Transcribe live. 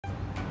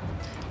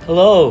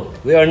Hello,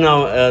 we are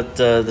now at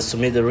the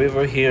Sumida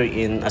River here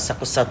in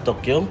Asakusa,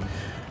 Tokyo.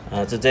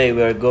 Today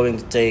we are going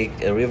to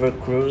take a river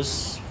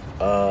cruise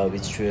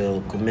which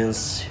will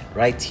commence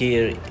right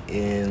here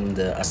in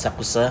the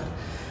Asakusa,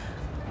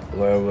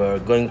 where we're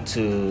going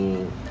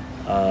to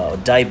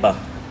Odaiba.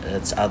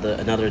 That's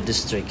another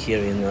district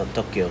here in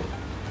Tokyo.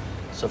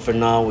 So for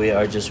now we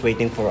are just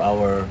waiting for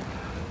our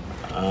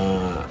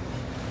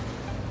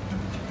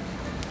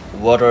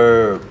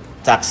water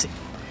taxi.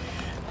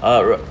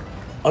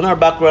 On our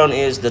background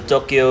is the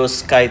Tokyo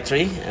Sky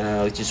Tree,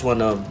 which is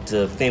one of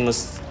the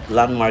famous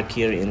landmark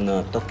here in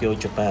Tokyo,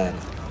 Japan.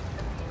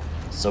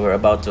 So we're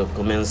about to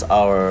commence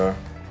our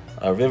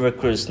river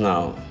cruise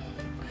now.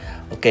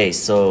 Okay,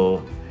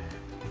 so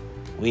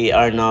we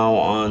are now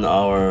on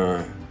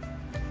our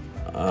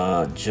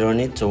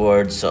journey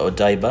towards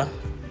Odaiba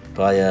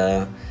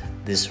via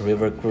this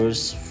river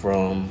cruise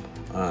from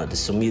the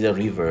Sumida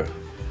River.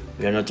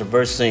 We are now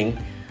traversing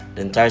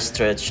the entire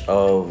stretch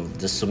of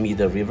the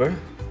Sumida River.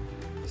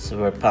 So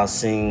we're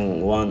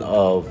passing one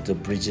of the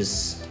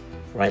bridges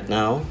right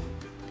now.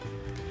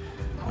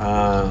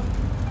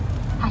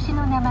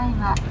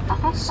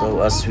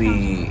 So as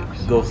we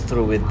go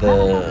through with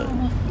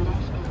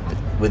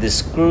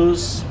this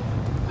cruise,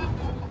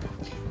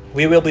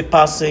 we will be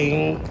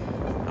passing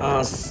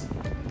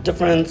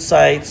different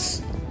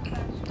sites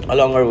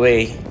along our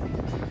way.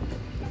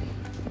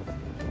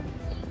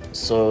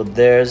 So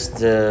there's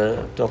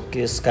the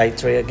Tokyo Sky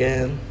Tree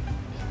again.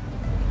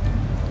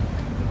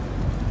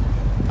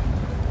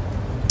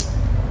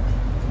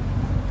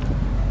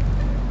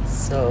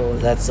 So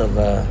lots of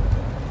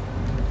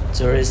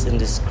tourists in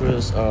this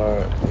cruise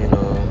are,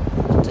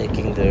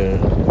 taking their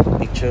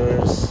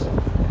pictures.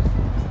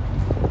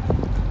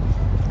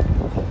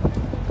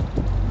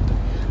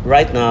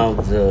 Right now,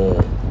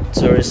 the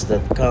tourists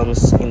that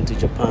comes into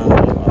Japan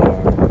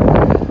are,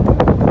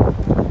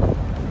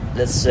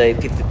 let's say,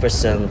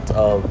 50%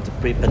 of the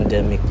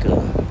pre-pandemic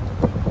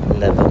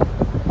level.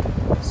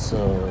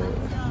 So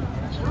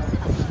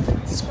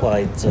it's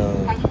quite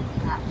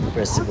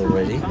impressive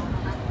already.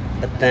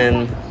 But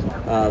then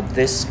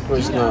this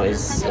cruise now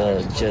is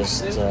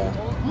just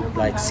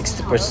like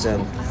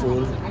 60%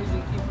 full,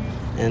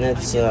 and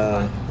it's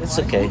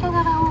okay,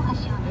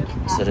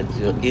 so that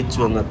it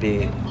will not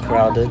be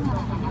crowded,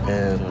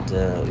 and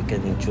we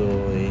can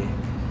enjoy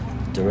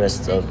the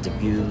rest of the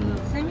view,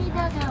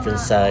 different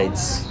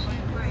sides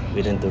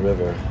within the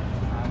river.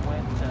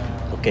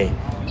 Okay,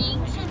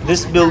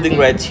 this building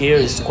right here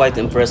is quite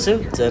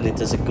impressive, and it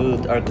has a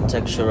good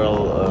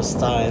architectural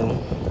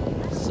style.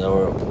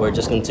 So we're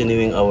just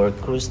continuing our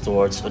cruise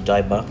towards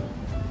Odaiba,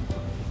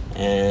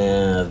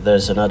 and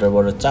there's another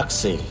water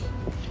taxi.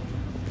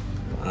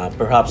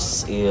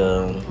 Perhaps it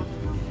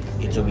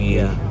will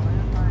be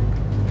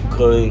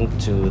going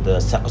to the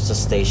Asakusa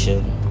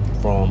station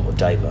from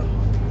Odaiba.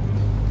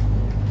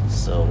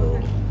 So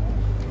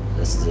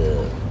that's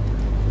the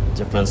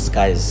different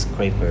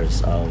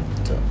skyscrapers of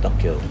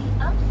Tokyo.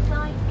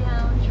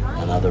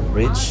 Another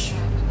bridge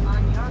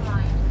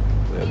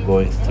we're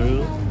going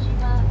through.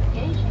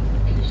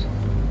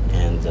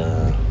 And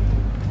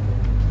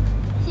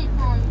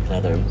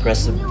another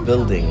impressive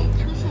building.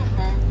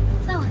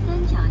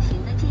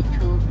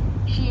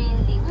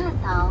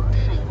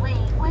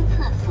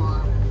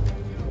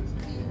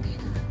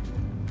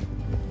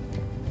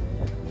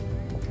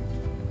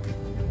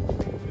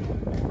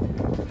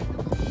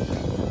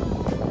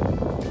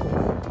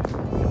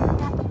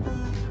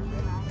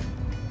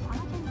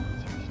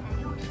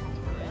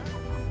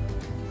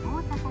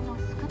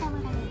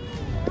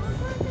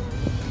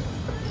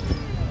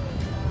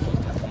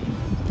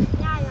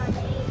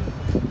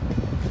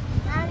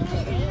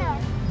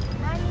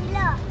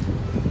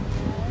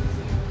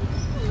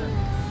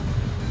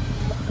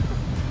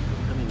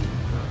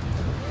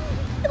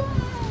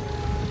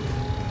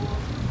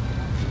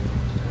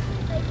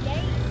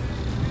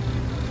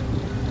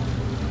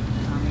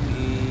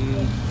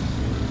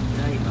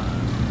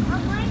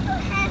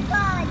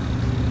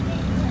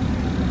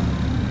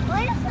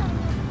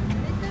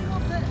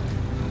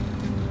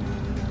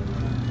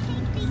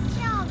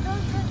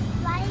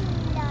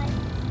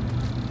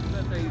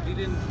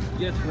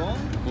 Get wrong,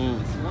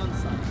 it's one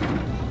side.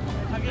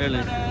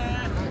 Really?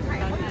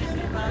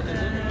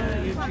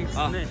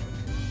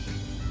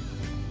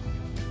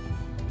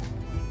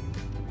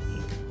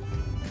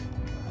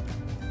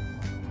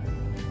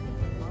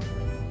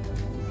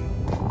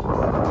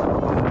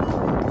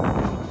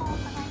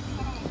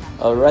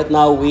 Right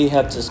now we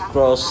have just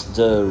crossed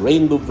the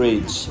Rainbow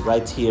Bridge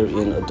right here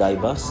in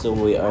Odaiba. So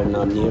we are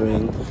now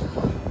nearing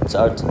to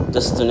our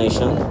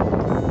destination,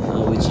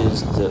 which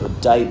is the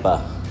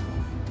Odaiba.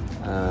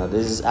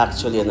 This is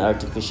actually an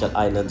artificial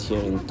island here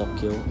in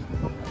Tokyo.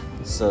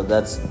 So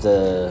that's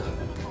the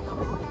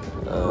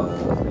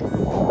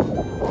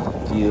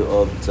view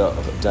of the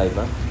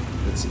Odaiba.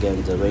 It's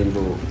again the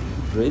Rainbow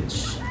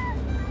Bridge.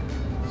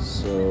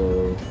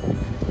 So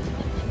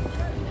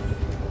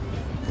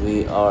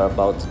we are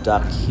about to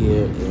dock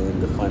here in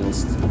the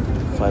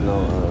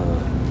final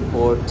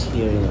port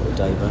here in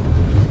Odaiba.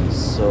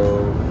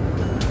 So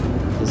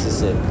this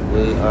that's it.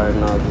 We are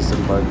now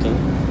disembarking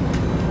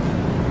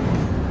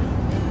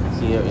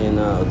here in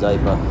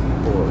Odaiba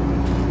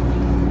port.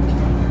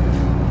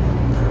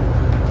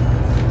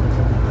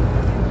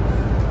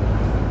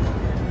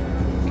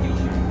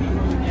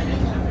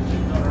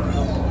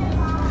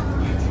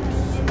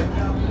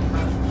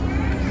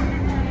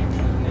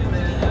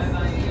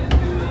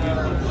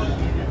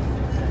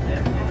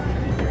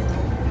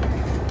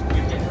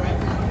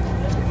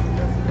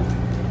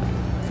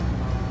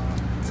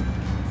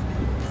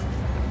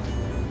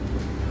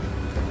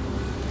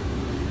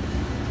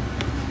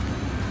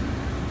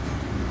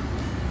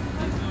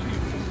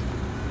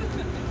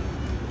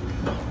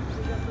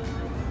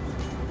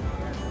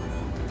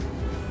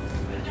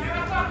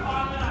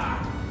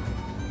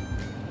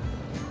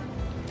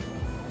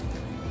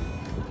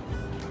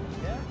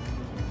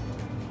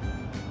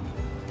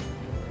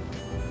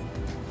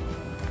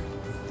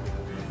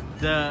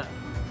 The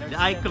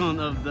icon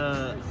of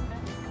the